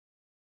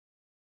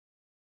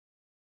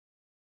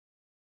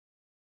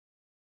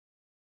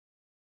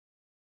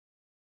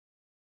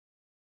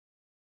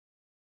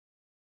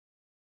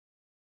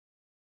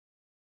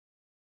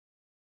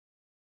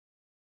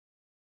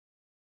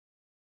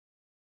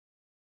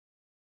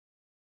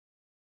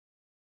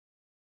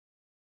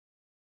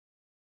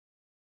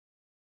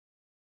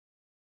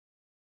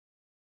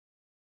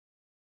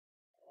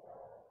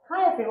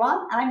Hi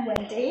everyone, I'm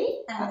Wendy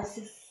and this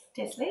is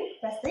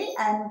Leslie,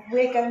 and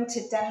we're going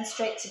to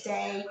demonstrate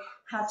today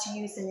how to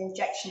use an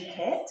injection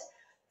kit.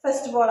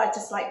 First of all, I'd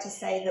just like to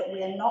say that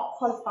we are not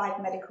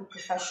qualified medical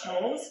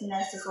professionals,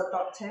 nurses or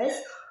doctors.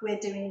 We're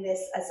doing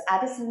this as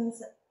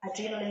Addison's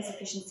adrenal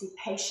insufficiency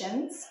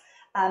patients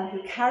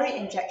who carry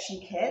injection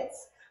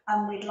kits,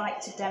 and we'd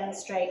like to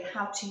demonstrate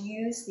how to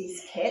use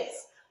these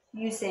kits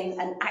using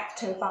an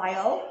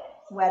Act-O-Vial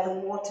where the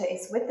water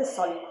is with the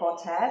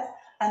Solucortev,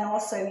 and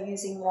also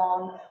using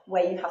one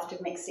where you have to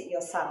mix it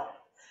yourself.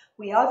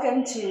 We are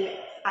going to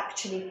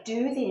actually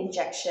do the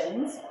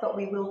injections, but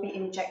we will be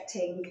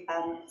injecting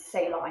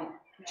saline,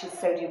 which is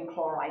sodium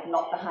chloride,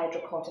 not the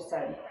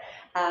hydrocortisone.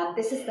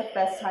 This is the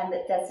first time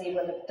that Desi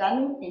will have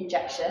done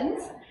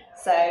injections,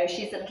 so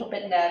she's a little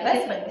bit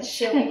nervous, but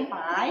she'll be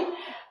fine.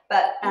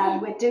 But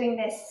we're doing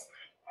this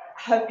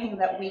hoping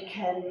that we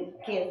can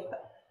give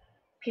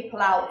people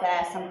out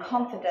there some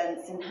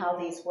confidence in how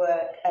these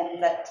work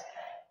and that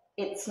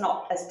it's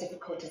not as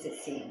difficult as it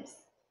seems.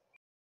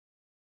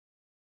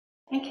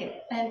 Thank you.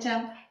 And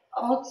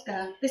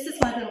this is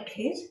my little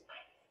kit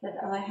that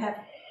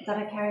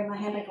I carry in my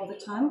handbag all the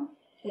time.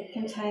 It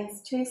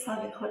contains 2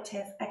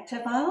 Hydrocortisone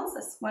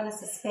Act-O-Vials, one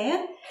is a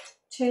spare,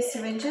 2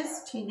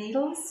 syringes, 2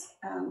 needles,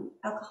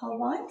 alcohol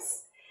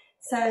wipes.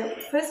 So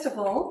first of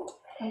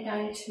all, I'm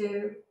going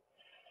to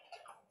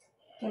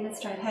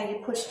demonstrate how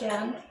you push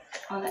down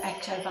on the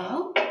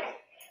Act-O-Vial.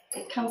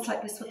 It comes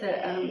like this with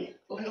a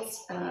little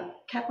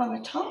cap on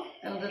the top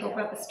and a little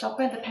rubber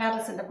stopper. The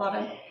powder's in the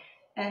bottom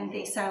and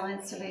the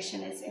saline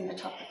solution is in the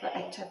top of the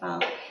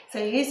Act-O-Vial. So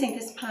you're using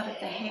this part of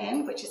the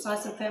hand, which is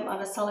nice and firm on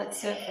a solid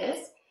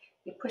surface.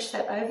 You push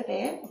that over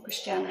there and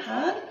push down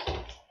hard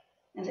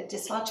and it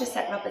dislodges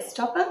that rubber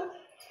stopper,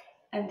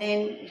 and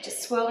then you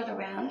just swirl it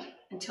around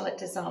until it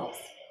dissolves.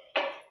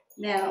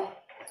 Now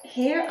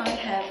here I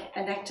have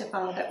an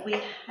Act-O-Vial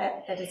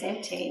that is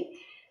empty,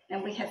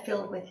 and we have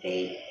filled with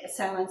the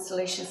saline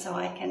solution so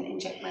I can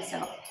inject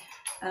myself.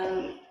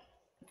 A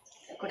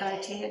good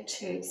idea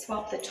to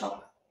swap the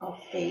top of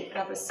the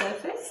rubber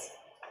surface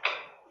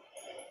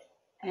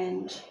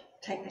and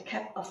take the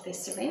cap off the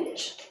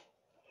syringe.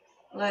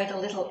 Load a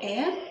little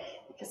air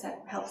because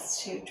that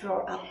helps to draw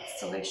up the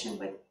solution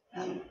with,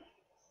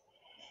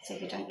 so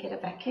you don't get a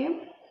vacuum.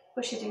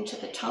 Push it into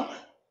the top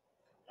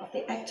of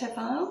the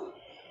Act-O-Vial,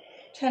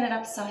 turn it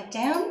upside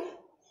down,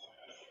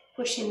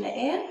 push in the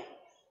air,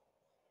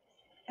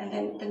 and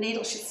then the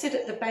needle should sit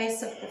at the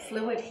base of the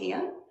fluid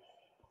here,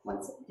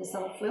 once it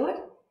dissolved fluid,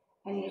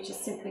 and you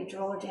just simply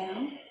draw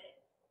down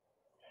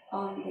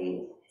on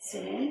the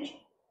syringe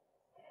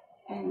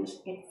and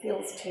it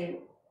fills to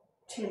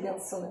 2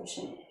 ml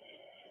solution.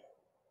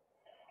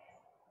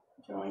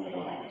 Drawing it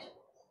all out.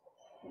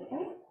 There we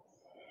go.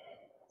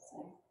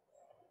 So,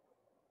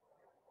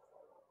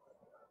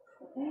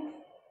 there.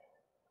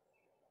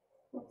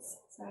 Oops,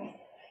 sorry.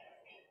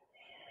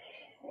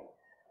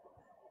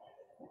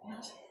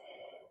 Out.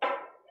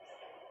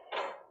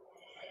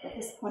 At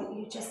this point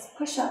you just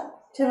push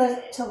up till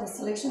the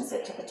solution is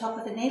to the top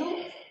of the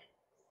needle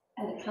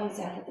and it comes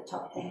out at the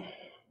top there.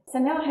 So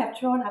now I have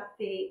drawn up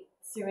the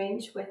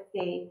syringe with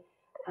the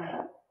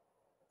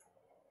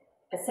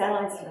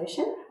saline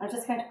solution. I'm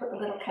just going to put the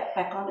little cap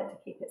back on it to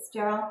keep it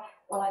sterile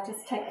while I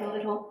just take the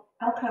little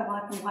alcohol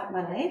wipe and wipe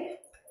my leg.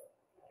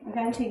 I'm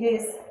going to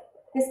use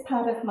this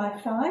part of my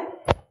thigh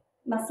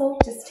muscle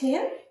just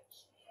here.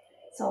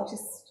 So I'll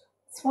just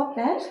swap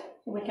that.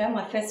 Here we go,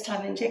 my first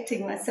time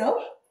injecting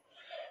myself.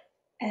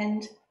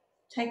 And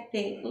take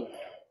the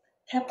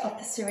cap off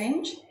the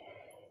syringe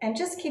and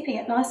just keeping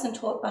it nice and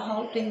taut by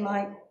holding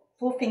my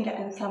forefinger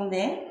and thumb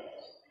there.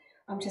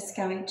 I'm just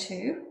going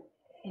to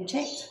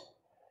inject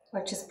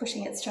by just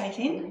pushing it straight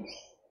in.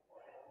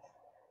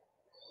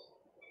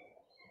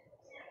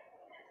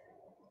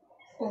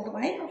 All the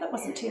way. Oh, that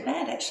wasn't too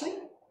bad actually.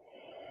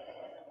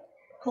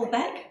 Pull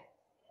back.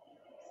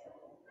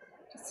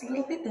 Just a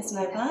little bit, there's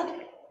no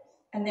blood.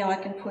 And now I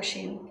can push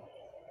in.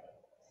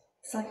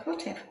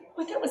 Solucortev.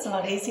 Well, that was a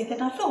lot easier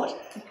than I thought.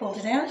 I pulled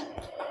it out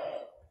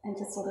and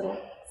just a little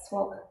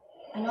swab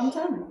and I'm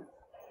done.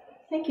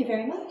 Thank you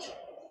very much.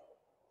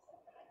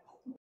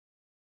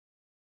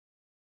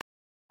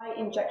 My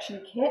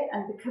injection kit,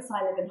 and because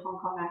I live in Hong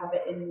Kong I have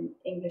it in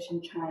English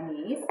and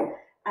Chinese,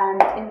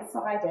 and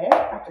inside it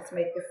I just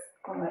made this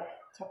from a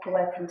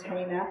Tupperware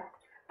container.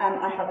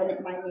 I have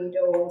my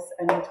needles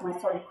and my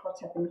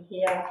Solucortev in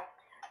here,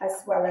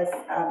 as well as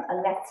a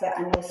letter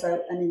and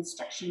also an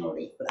instructional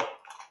leaflet.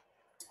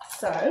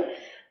 So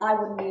I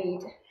will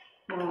need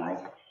my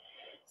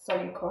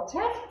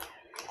Solucortev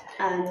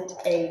and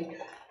a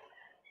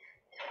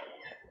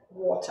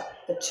water,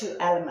 the 2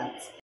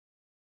 elements.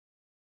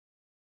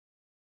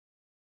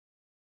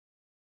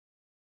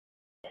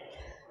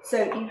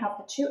 So you have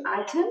the 2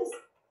 items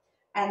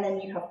and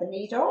then you have the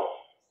needle.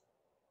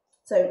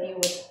 So you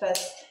would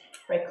first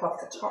break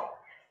off the top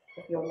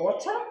of your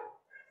water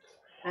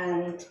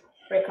and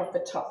break off the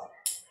top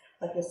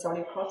of your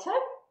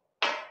Solucortev,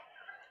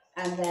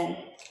 and then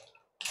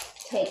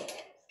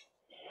take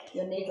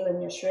your needle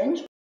and your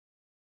syringe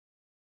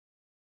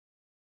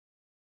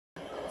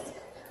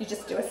You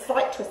just do a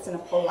slight twist and a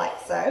pull like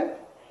so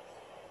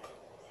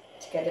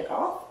to get it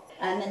off,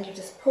 and then you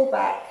just pull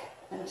back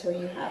until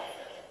you have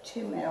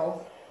 2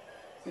 mil.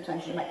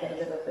 Sometimes you might get a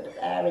little bit of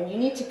air, and you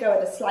need to go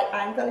at a slight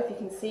angle, if you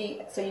can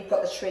see, so you've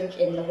got the syringe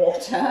in the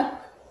water,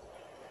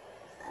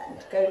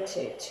 and go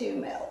to 2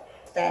 mil.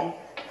 Then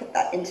put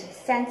that into the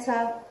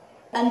center,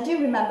 and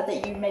do remember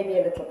that you may be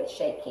a little bit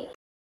shaky.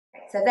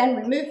 So then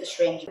remove the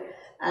syringe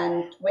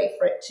and wait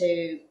for it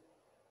to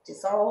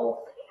dissolve.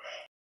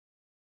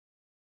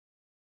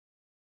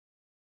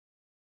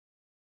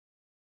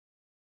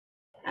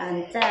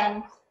 And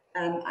then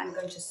I'm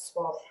going to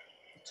swab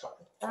the top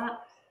of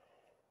that.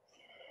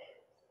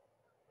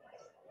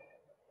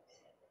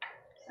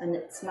 And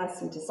it's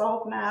nice and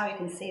dissolved now. You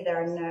can see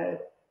there are no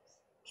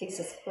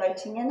pieces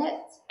floating in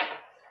it.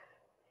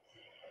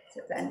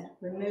 So then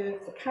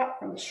remove the cap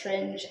from the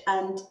syringe,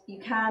 and you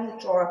can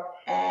draw up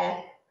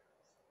air.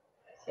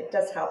 It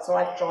does help, so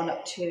I've drawn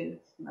up 2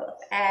 ml of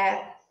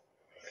air.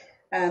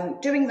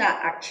 Doing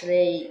that,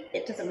 actually,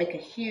 it doesn't make a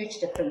huge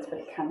difference, but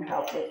it can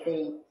help with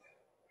the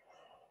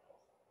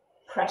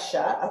pressure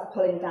of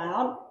pulling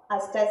down.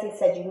 As Desi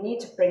said, you need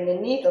to bring the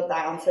needle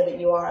down so that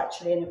you are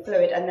actually in the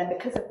fluid, and then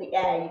because of the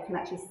air, you can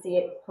actually see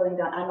it pulling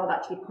down. I'm not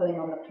actually pulling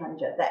on the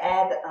plunger. The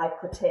air that I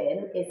put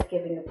in is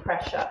giving the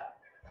pressure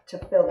to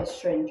fill the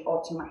syringe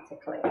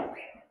automatically.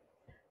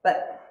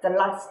 But the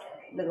last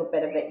little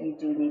bit of it, you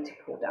do need to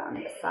pull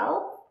down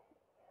yourself.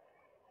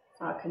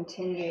 So I'll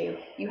continue.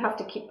 You have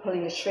to keep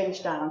pulling the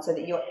syringe down so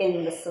that you're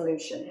in the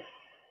solution.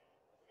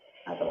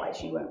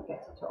 Otherwise, you won't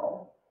get it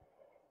all.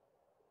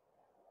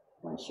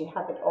 Once you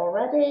have it all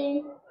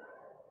ready,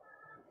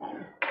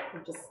 then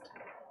you just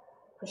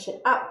push it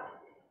up,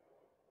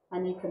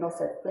 and you can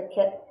also flick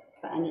it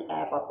for any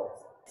air bubbles.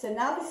 So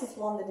now this is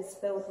one that is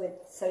filled with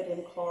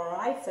sodium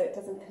chloride, so it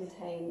doesn't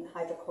contain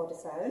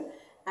hydrocortisone,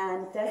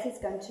 and Des is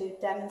going to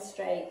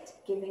demonstrate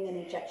giving an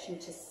injection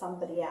to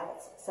somebody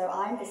else. So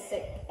I'm the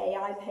sick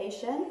AI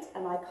patient,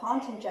 and I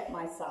can't inject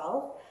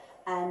myself,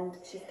 and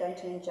she's going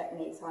to inject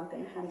me, so I'm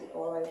going to hand it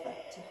all over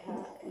to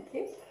her. Thank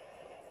you.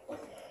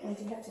 And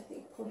you have to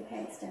pull the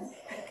pants down.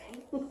 Okay.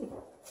 Thank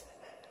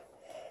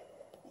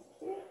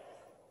you.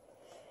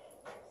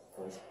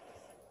 Good.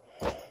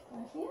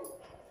 Right here.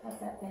 How's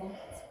that there?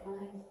 It's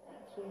fine.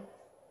 Thank you.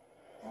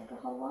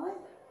 Alcohol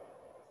wipe.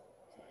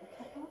 Take the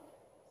cap off.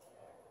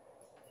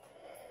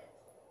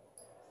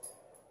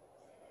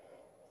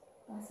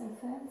 Nice and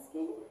firm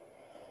skin.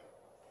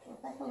 Draw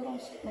back a little,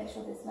 make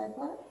sure there's no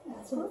blood.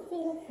 That's good.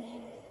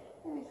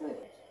 Very good.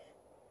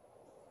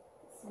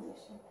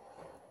 Solution.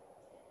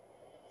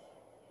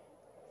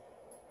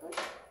 Good.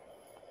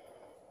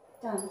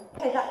 Done.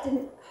 Okay, that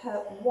didn't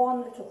hurt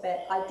one little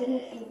bit. I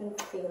didn't even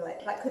feel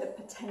it. That could have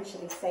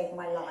potentially saved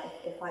my life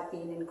if I'd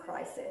been in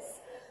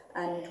crisis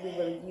and we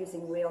were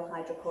using real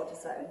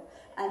hydrocortisone.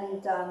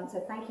 And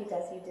so thank you,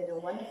 Des, you did a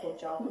wonderful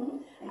job.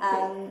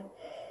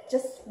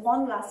 Just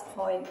one last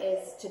point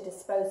is to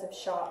dispose of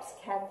sharps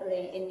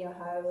carefully in your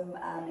home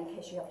in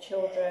case you have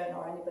children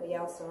or anybody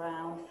else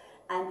around.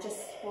 And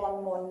just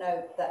one more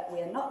note that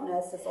we are not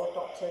nurses or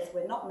doctors,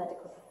 we're not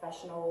medical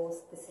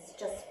professionals. This is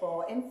just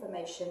for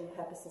information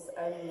purposes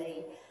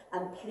only.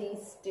 And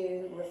please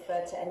do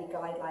refer to any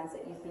guidelines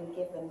that you've been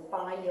given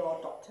by your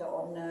doctor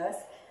or nurse.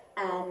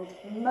 And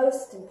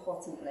most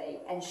importantly,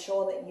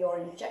 ensure that your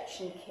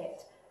injection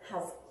kit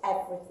has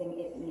everything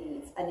it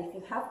needs. And if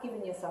you have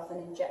given yourself an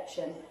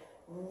injection,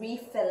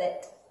 refill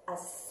it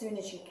as soon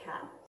as you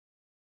can.